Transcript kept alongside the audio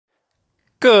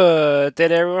Good day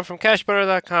to everyone from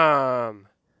CashmanCasino.com,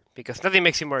 because nothing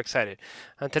makes you more excited.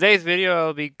 On today's video,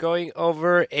 I'll be going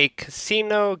over a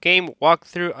casino game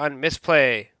walkthrough on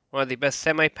Mistplay, one of the best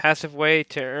semi-passive way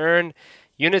to earn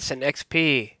units and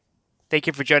XP. Thank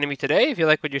you for joining me today. If you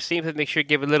like what you're seeing, please make sure you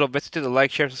give a little visit to the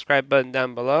like, share, and subscribe button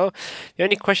down below. If you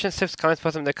have any questions, tips, comments,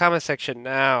 post them in the comment section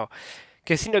now.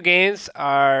 Casino games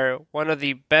are one of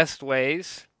the best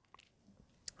ways,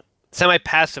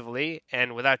 semi-passively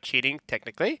and without cheating,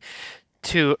 technically,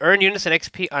 to earn units and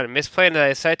XP on Mistplay, and I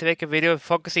decided to make a video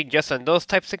focusing just on those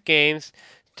types of games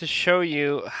to show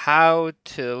you how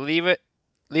to leave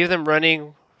them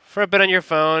running for a bit on your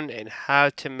phone and how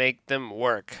to make them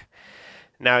work.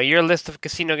 Now, your list of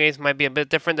casino games might be a bit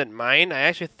different than mine. I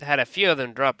actually had a few of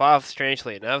them drop off,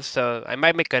 strangely enough, so I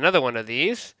might make another one of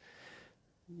these.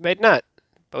 Might not,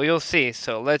 but we'll see.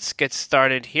 So let's get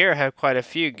started here. I have quite a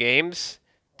few games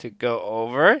to go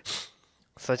over.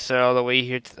 So let's start all the way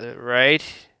here to the right.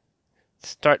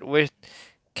 Start with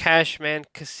Cashman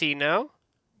Casino,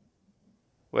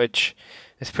 which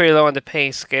is pretty low on the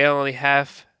pay scale, only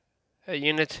half a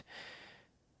unit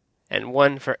and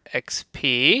one for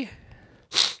XP.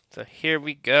 So here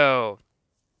we go.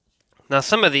 Now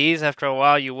some of these, after a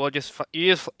while, you will just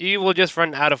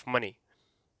run out of money.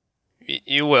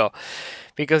 You will,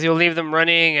 because you'll leave them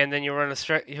running, and then you'll run a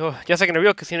string. Just like in a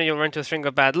real casino, you'll run into a string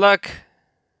of bad luck.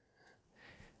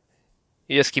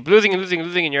 You just keep losing and losing and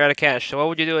losing, and you're out of cash. So what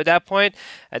would you do at that point?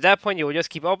 At that point, you will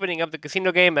just keep opening up the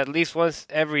casino game at least once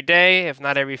every day, if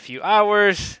not every few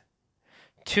hours,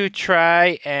 to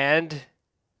try and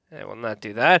I will not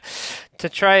do that, to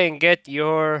try and get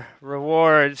your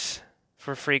rewards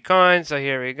for free coins. So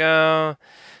here we go.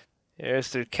 Here's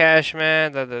through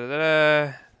Cashman.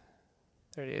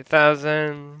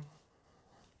 38,000.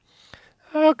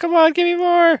 Oh, come on, give me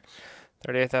more.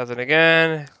 38,000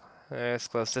 again. Let's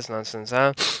close this nonsense,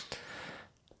 huh?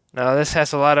 Now, this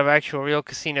has a lot of actual real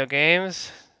casino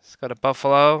games. Let's go to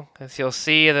Buffalo. As you'll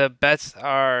see, the bets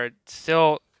are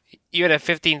still, even at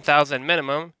 15,000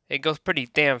 minimum, it goes pretty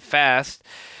damn fast.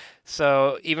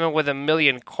 So, even with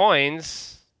 1,000,000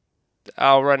 coins,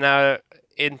 I'll run out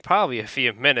in probably a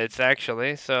few minutes,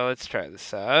 actually. So, let's try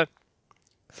this out.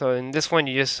 So in this one,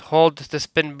 you just hold the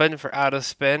spin button for auto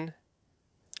spin.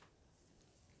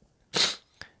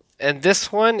 And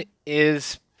this one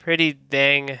is pretty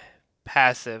dang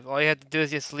passive. All you have to do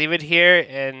is just leave it here,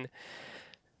 and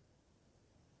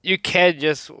you can't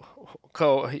just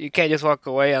walk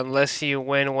away unless you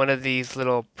win one of these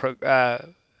little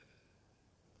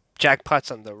jackpots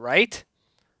on the right.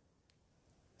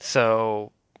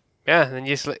 So yeah, then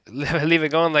you just leave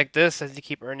it going like this as you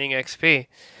keep earning XP.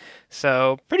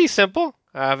 So pretty simple.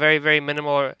 Very, very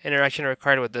minimal interaction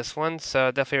required with this one.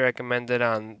 So definitely recommend it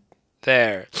on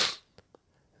there.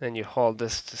 Then you hold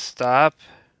this to stop.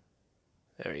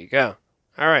 There you go.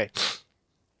 All right.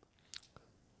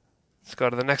 Let's go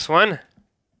to the next one.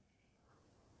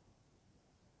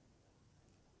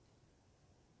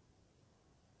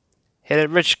 Hit It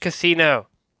Rich Casino.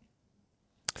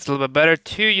 It's a little bit better.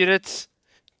 2 units,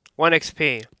 1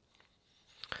 XP.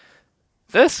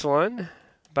 This one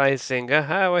by Zynga.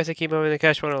 Why does it keep moving the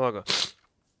Cashman logo?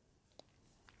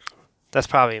 That's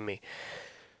probably me.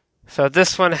 So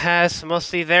this one has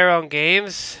mostly their own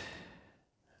games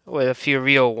with a few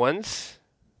real ones.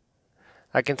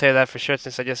 I can tell you that for sure,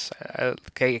 since I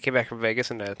came back from Vegas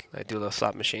and I do those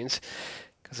slot machines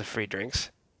because of free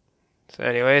drinks. So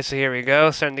anyway, so here we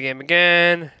go. Starting the game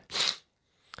again.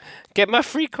 Get my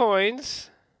free coins.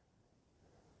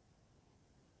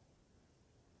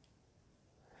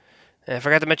 And I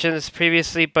forgot to mention this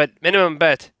previously, but minimum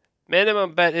bet.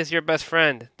 Minimum bet is your best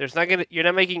friend. You're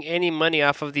not making any money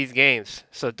off of these games.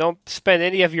 So don't spend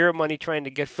any of your money trying to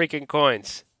get freaking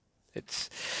coins. It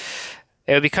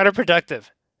would be counterproductive.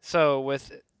 So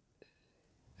with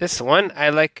this one, I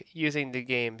like using the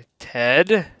game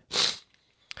Ted.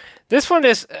 This one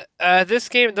is this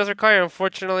game does require,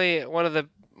 unfortunately, it's one of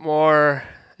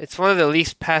the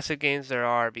least passive games there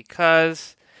are,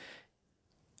 because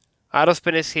auto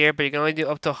spin is here, but you can only do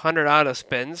up to 100 auto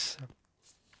spins.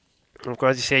 Of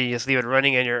course, you say you just leave it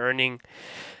running and you're earning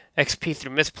XP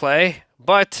through Mistplay.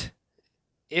 But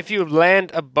if you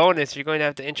land a bonus, you're going to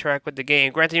have to interact with the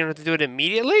game. Granted, you don't have to do it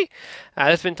immediately.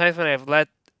 There's been times when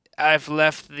I've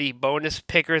left the bonus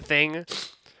picker thing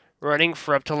running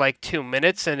for up to like 2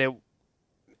 minutes, and it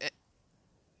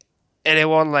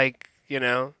won't, like,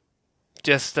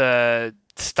 just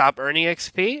stop earning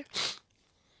XP.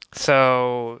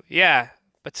 So yeah,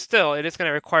 but still, it is going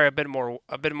to require a bit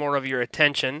more of your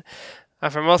attention.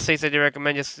 For most things, I do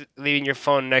recommend just leaving your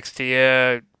phone next to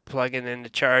you, plugging in the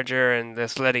charger and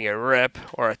just letting it rip,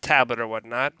 or a tablet or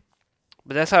whatnot.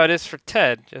 But that's how it is for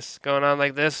Ted, just going on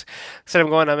like this. Instead of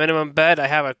going on minimum bet, I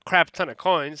have a crap ton of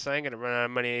coins, so I ain't going to run out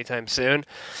of money anytime soon.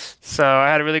 So I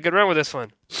had a really good run with this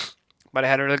one. But I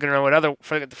had a really good run with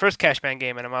for the first Cashman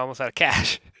game, and I'm almost out of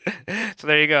cash. So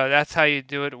there you go. That's how you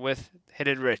do it with Hit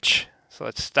It Rich. So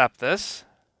let's stop this.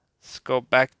 Let's go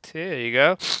back to, there you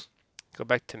go. Go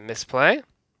back to Mistplay.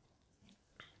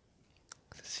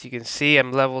 As you can see,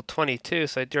 I'm level 22,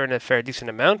 so I do earn a fair decent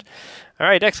amount.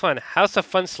 Alright, next one. House of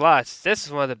Fun Slots. This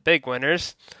is one of the big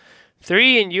winners.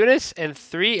 3 in units and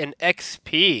 3 in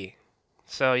XP.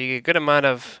 So you get a good amount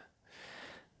of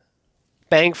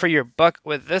bang for your buck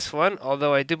with this one.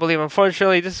 Although I do believe,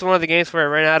 unfortunately, this is one of the games where I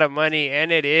ran out of money,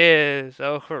 and it is.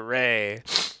 Oh, hooray.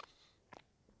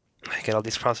 I get all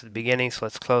these prompts at the beginning, so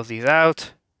let's close these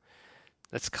out.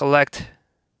 Let's collect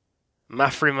my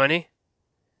free money,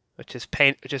 which is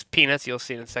peanuts. You'll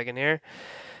see in a second here.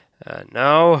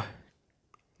 No.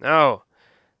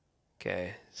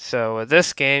 Okay, so with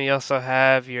this game, you also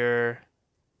have your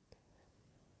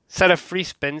set of free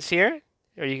spins here.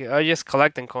 Or you just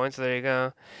collecting coins, so there you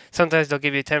go. Sometimes they'll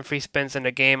give you 10 free spins in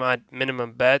the game on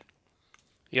minimum bet.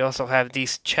 You also have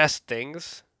these chest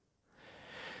things,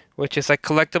 which is like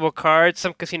collectible cards.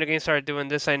 Some casino games started doing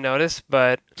this, I noticed,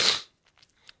 but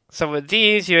so with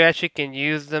these, you actually can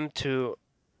use them to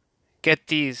get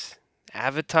these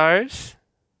avatars.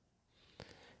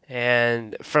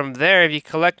 And from there, if you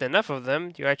collect enough of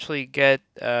them, you actually get,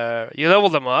 you level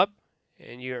them up,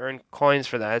 and you earn coins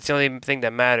for that. It's the only thing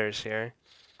that matters here.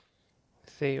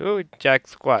 See, ooh, jack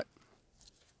squat.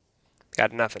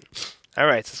 Got nothing.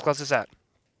 Alright, so let's close this out.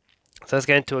 So let's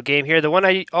get into a game here. The one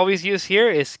I always use here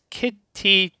is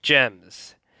Kitty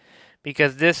Gems,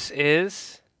 because this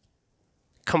is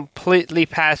completely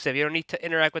passive. You don't need to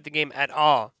interact with the game at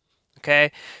all.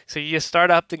 Okay, so you just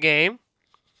start up the game.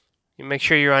 You make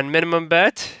sure you're on minimum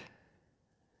bet.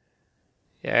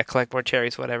 Yeah, collect more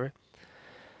cherries, whatever.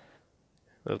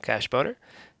 Move cash boner.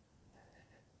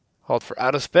 Hold for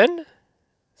auto spin.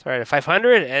 Sorry, to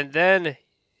 500, and then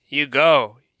you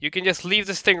go. You can just leave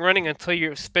this thing running until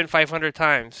you spin 500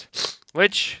 times,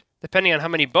 which, depending on how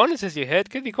many bonuses you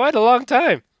hit, could be quite a long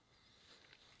time.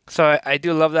 So I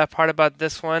do love that part about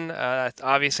this one.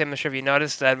 Obviously, I'm not sure if you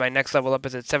noticed that my next level up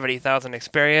is at 70,000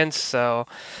 experience, so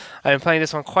I've been playing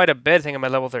this one quite a bit. I think I'm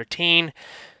at level 13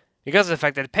 because of the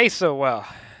fact that it pays so well.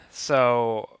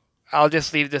 So I'll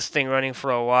just leave this thing running for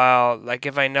a while. Like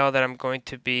if I know that I'm going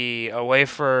to be away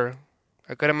for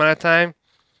a good amount of time,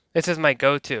 this is my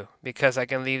go-to because I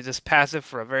can leave this passive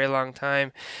for a very long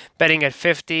time. Betting at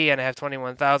 50 and I have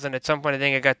 21,000. At some point, I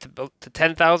think I got to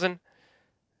 10,000.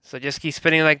 So just keep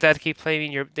spinning like that. Keep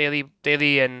playing your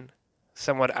daily and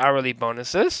somewhat hourly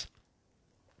bonuses,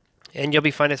 and you'll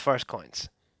be fine as far as coins.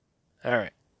 All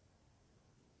right.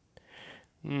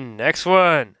 Next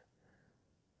one.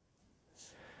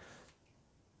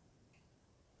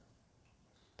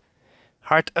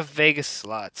 Heart of Vegas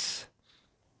slots.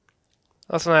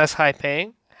 Also known as high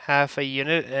paying. Half a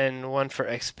unit and 1 for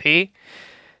XP.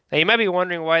 Now you might be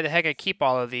wondering why the heck I keep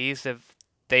all of these if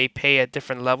they pay at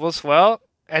different levels. Well,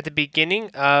 at the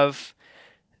beginning of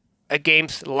a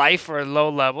game's life or low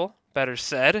level, better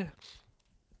said,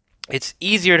 it's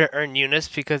easier to earn units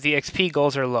because the XP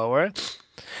goals are lower.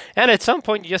 And at some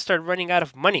point, you just start running out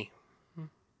of money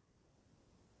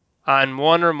on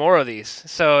one or more of these.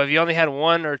 So if you only had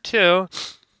 1 or 2,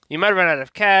 you might run out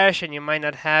of cash and you might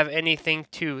not have anything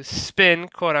to spin,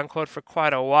 quote unquote, for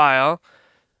quite a while.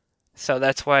 So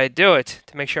that's why I do it,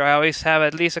 to make sure I always have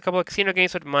at least a couple of casino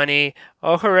games with money.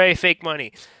 Oh, hooray, fake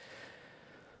money.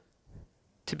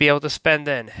 To be able to spend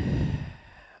in.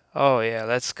 Oh, yeah,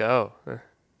 let's go.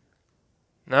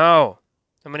 No.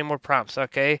 How many more prompts?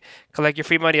 Okay. Collect your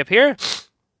free money up here.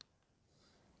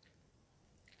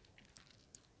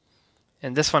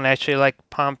 And this one, actually, like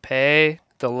Pompeii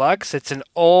Deluxe. It's an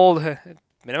old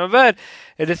minimum bet.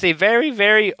 It is a very,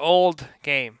 very old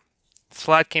game.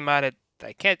 Slot came out at,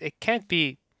 it can't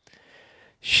be,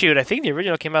 shoot, I think the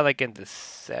original came out like in the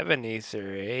 70s or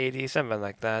 80s, something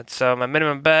like that. So my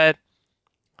minimum bet,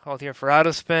 hold here for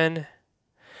auto spin.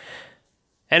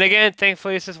 And again,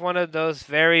 thankfully, this is one of those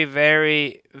very,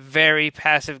 very, very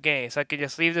passive games. I could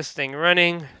just leave this thing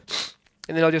running, and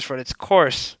then it'll just run its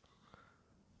course.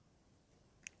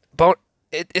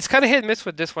 It's kind of hit and miss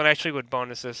with this one, actually, with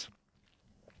bonuses.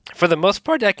 For the most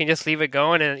part, I can just leave it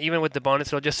going, and even with the bonus,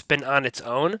 it'll just spin on its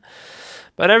own.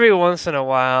 But every once in a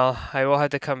while, I will have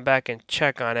to come back and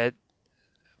check on it.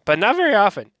 But not very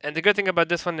often. And the good thing about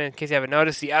this one, in case you haven't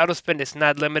noticed, the auto spin is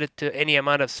not limited to any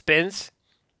amount of spins.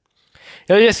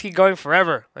 It'll just keep going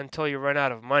forever until you run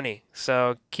out of money.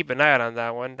 So keep an eye out on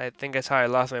that one. I think that's how I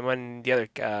lost my money in the other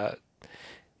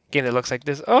game that looks like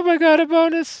this. Oh my god, a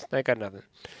bonus! I got nothing.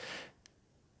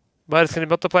 But it's going to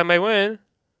multiply my win.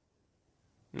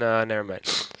 No, never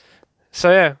mind.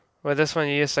 So yeah, with this one,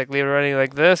 you just like leave it running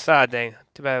like this. Ah, dang.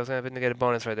 Too bad I was going to get a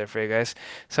bonus right there for you guys.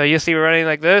 So you just leave it running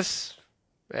like this.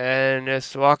 And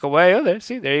just walk away. Oh, there.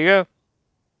 See, there you go.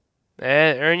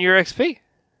 And earn your XP.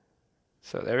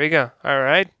 So there we go.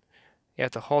 Alright. You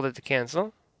have to hold it to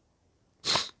cancel.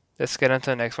 Let's get on to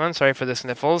the next one. Sorry for the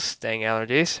sniffles. Dang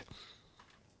allergies.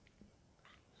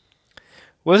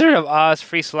 Wizard of Oz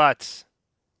free slots.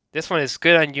 This one is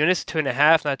good on units,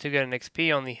 2.5. Not too good on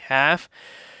XP, only half.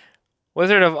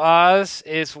 Wizard of Oz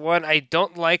is one I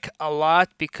don't like a lot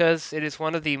because it is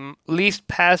one of the least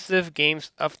passive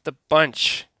games of the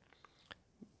bunch.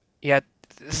 Yet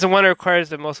this is the one that requires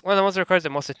the most. One of the ones that requires the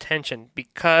most attention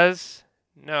because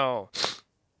no.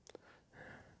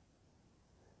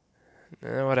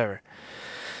 Whatever.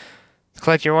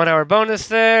 Collect your 1 hour bonus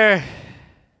there.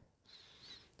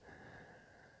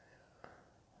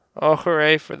 Oh,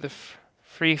 hooray for the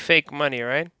free fake money,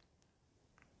 right?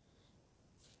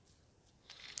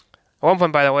 At one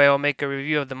point, by the way, I'll make a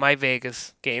review of the My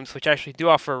Vegas games, which actually do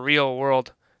offer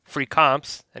real-world free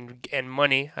comps and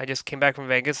money. I just came back from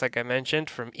Vegas, like I mentioned,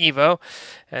 from Evo,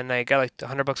 and I got like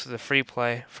 $100 of the free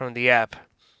play from the app.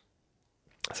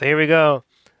 So here we go.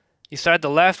 You start at the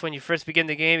left when you first begin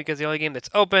the game because it's the only game that's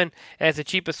open, and it's the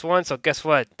cheapest one, so guess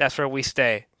what? That's where we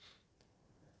stay.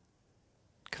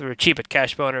 Because we're cheap at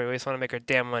Cash Boner, we just want to make our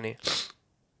damn money.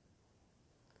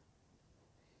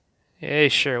 Yeah,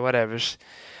 sure, whatevers.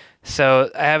 So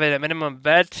I have it at minimum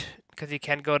bet because you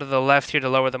can't go to the left here to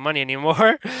lower the money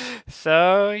anymore.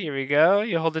 So here we go.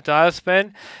 You hold it to auto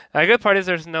spin. The good part is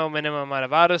there's no minimum amount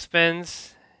of auto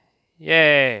spins.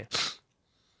 Yay.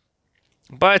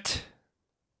 But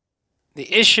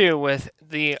the issue with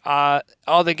the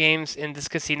all the games in this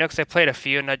casino, because I played a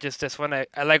few, not just this one. I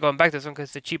like going back to this one because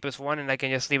it's the cheapest one and I can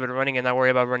just leave it running and not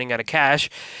worry about running out of cash.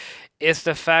 Is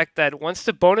the fact that once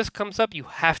the bonus comes up, you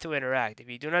have to interact. If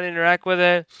you do not interact with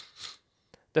it,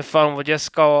 the phone will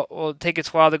just go, will take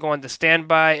its while to go on the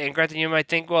standby. And granted, you might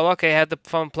think, well, okay, I have the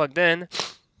phone plugged in.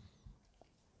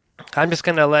 I'm just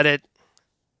going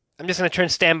to turn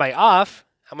standby off.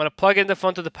 I'm going to plug in the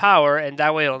phone to the power, and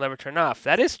that way it'll never turn off.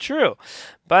 That is true.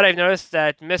 But I've noticed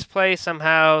that Mistplay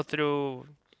somehow, through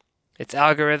its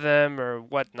algorithm or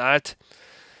whatnot,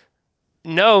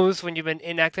 knows when you've been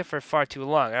inactive for far too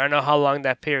long. I don't know how long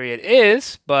that period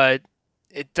is, but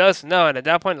it does know, and at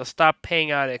that point it'll stop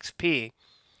paying out XP.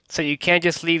 So you can't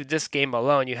just leave this game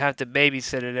alone. You have to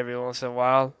babysit it every once in a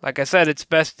while. Like I said, it's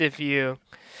best if you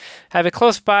have it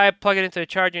close by, plug it into a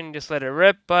charger, and just let it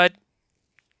rip. But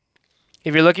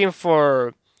if you're looking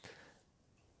for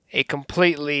a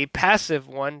completely passive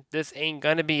one, this ain't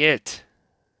gonna be it.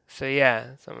 So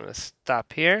yeah, so I'm gonna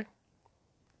stop here.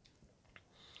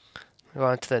 Go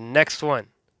on to the next one.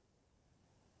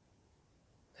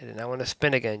 I did not want to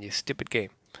spin again, you stupid game.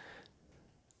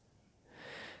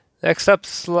 Next up,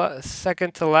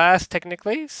 second to last,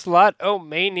 technically,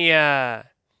 Slotomania.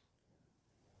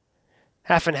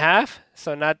 Half and half,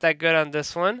 so not that good on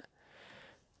this one.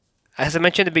 As I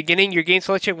mentioned at the beginning, your game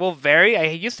selection will vary. I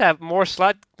used to have more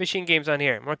slot machine games on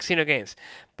here, more casino games,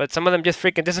 but some of them just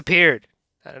freaking disappeared.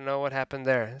 I don't know what happened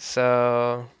there.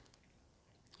 So,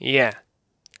 yeah.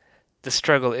 The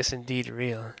struggle is indeed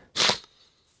real.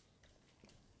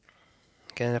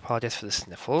 Again, I apologize for the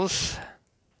sniffles.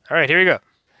 Alright, here we go.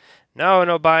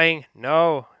 No buying.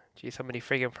 No. Geez, how many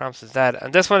freaking prompts is that?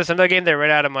 And this one is another game that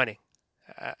ran out of money.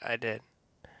 I did.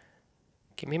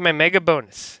 Give me my mega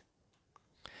bonus.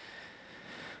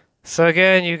 So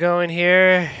again, you go in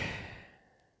here.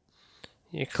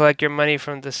 You collect your money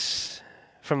from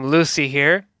Lucy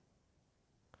here.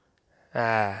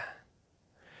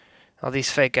 All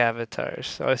these fake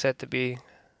avatars. Always have to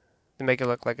make it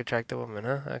look like attractive woman,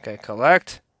 huh? Okay,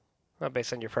 collect. Well,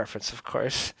 based on your preference, of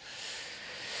course.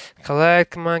 Collect,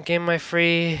 come on, give my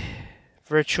free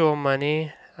virtual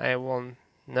money. I will,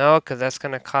 no, because that's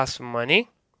going to cost money.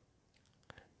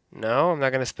 No, I'm not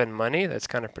going to spend money. That's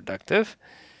kind of productive.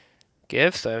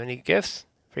 Gifts, do I have any gifts?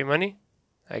 Free money?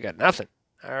 I got nothing.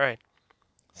 Alright.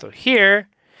 So here,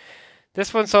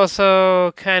 this one's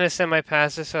also kind of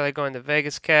semi-passive, so I go into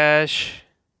Vegas Cash.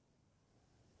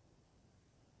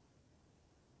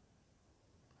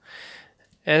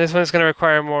 And this one's going to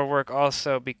require more work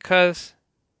also because...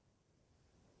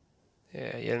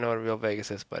 yeah, you don't know what real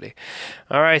Vegas is, buddy.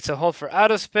 Alright, so hold for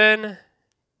auto spin.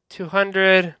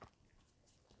 200.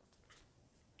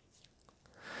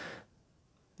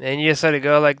 And you just let it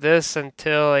go like this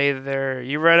until either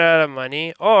you run out of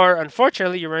money or,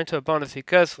 unfortunately, you run into a bonus.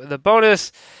 Because with the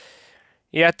bonus,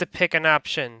 you have to pick an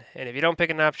option. And if you don't pick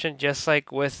an option, just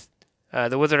like with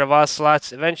the Wizard of Oz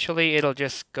slots, eventually it'll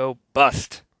just go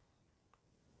bust.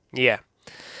 Yeah.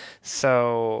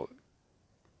 So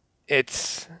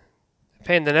it's a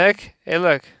pain in the neck. Hey,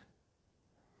 look.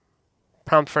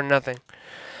 Pump for nothing.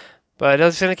 But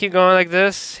it's going to keep going like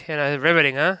this.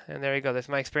 Riveting, huh? And there we go. That's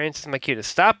my experience. This is my cue to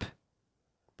stop.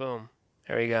 Boom.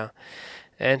 There we go.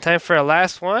 And time for a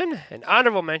last one. An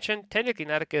honorable mention. Technically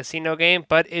not a casino game,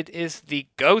 but it is the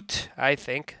GOAT, I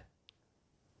think.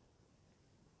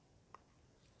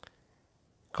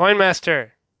 Coin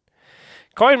Master.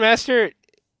 Coin Master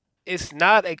is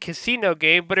not a casino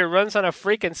game, but it runs on a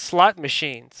freaking slot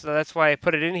machine. So that's why I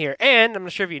put it in here. And I'm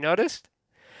not sure if you noticed.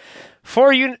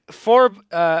 Four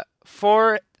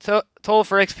total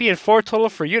for XP and 4 total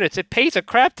for units. It pays a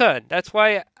crap ton. That's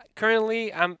why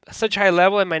currently I'm such high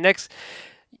level, and my next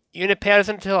unit payout is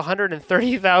until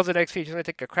 130,000 XP. It's going to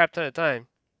take a crap ton of time.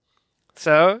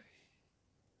 So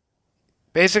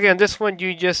basically, on this one,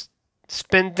 you just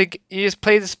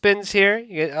play the spins here.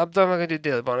 I'm not going to do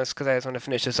daily bonus because I just want to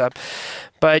finish this up.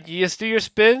 But you just do your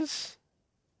spins,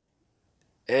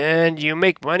 and you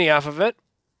make money off of it,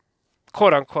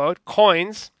 quote unquote,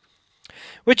 coins,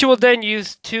 which you will then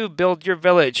use to build your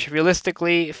village.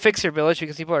 Realistically, fix your village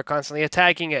because people are constantly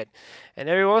attacking it. And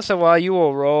every once in a while, you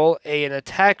will roll an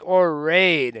attack or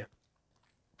raid.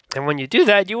 And when you do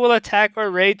that, you will attack or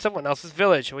raid someone else's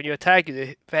village. When you attack,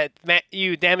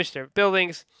 you damage their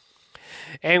buildings.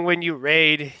 And when you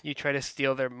raid, you try to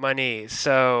steal their money.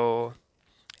 So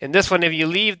in this one, if you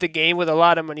leave the game with a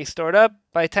lot of money stored up,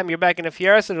 by the time you're back in a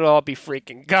few hours, it'll all be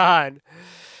freaking gone.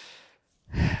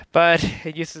 But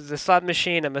it uses the slot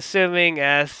machine, I'm assuming,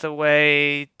 as a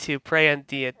way to prey on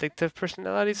the addictive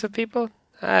personalities of people.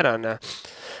 I don't know.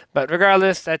 But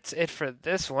regardless, that's it for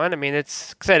this one. I mean,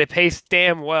 it's like I said, it pays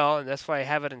damn well, and that's why I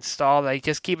have it installed. I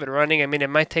just keep it running. I mean, it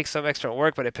might take some extra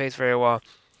work, but it pays very well.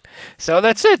 So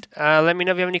that's it. Let me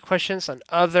know if you have any questions on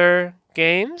other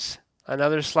games, on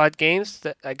other slot games.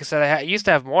 That, like I said, I used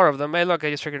to have more of them. Hey, look,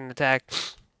 I just triggered an attack.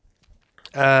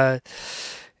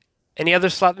 Any other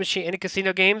slot machine, any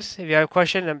casino games? If you have a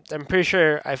question, I'm pretty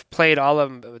sure I've played all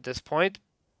of them at this point.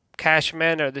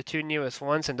 Cashman are the 2 newest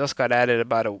ones, and those got added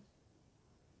about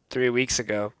 3 weeks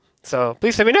ago. So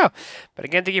please let me know. But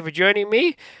again, thank you for joining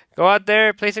me. Go out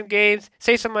there, play some games,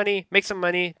 save some money, make some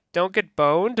money. Don't get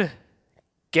boned.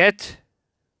 Get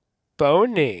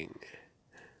boning.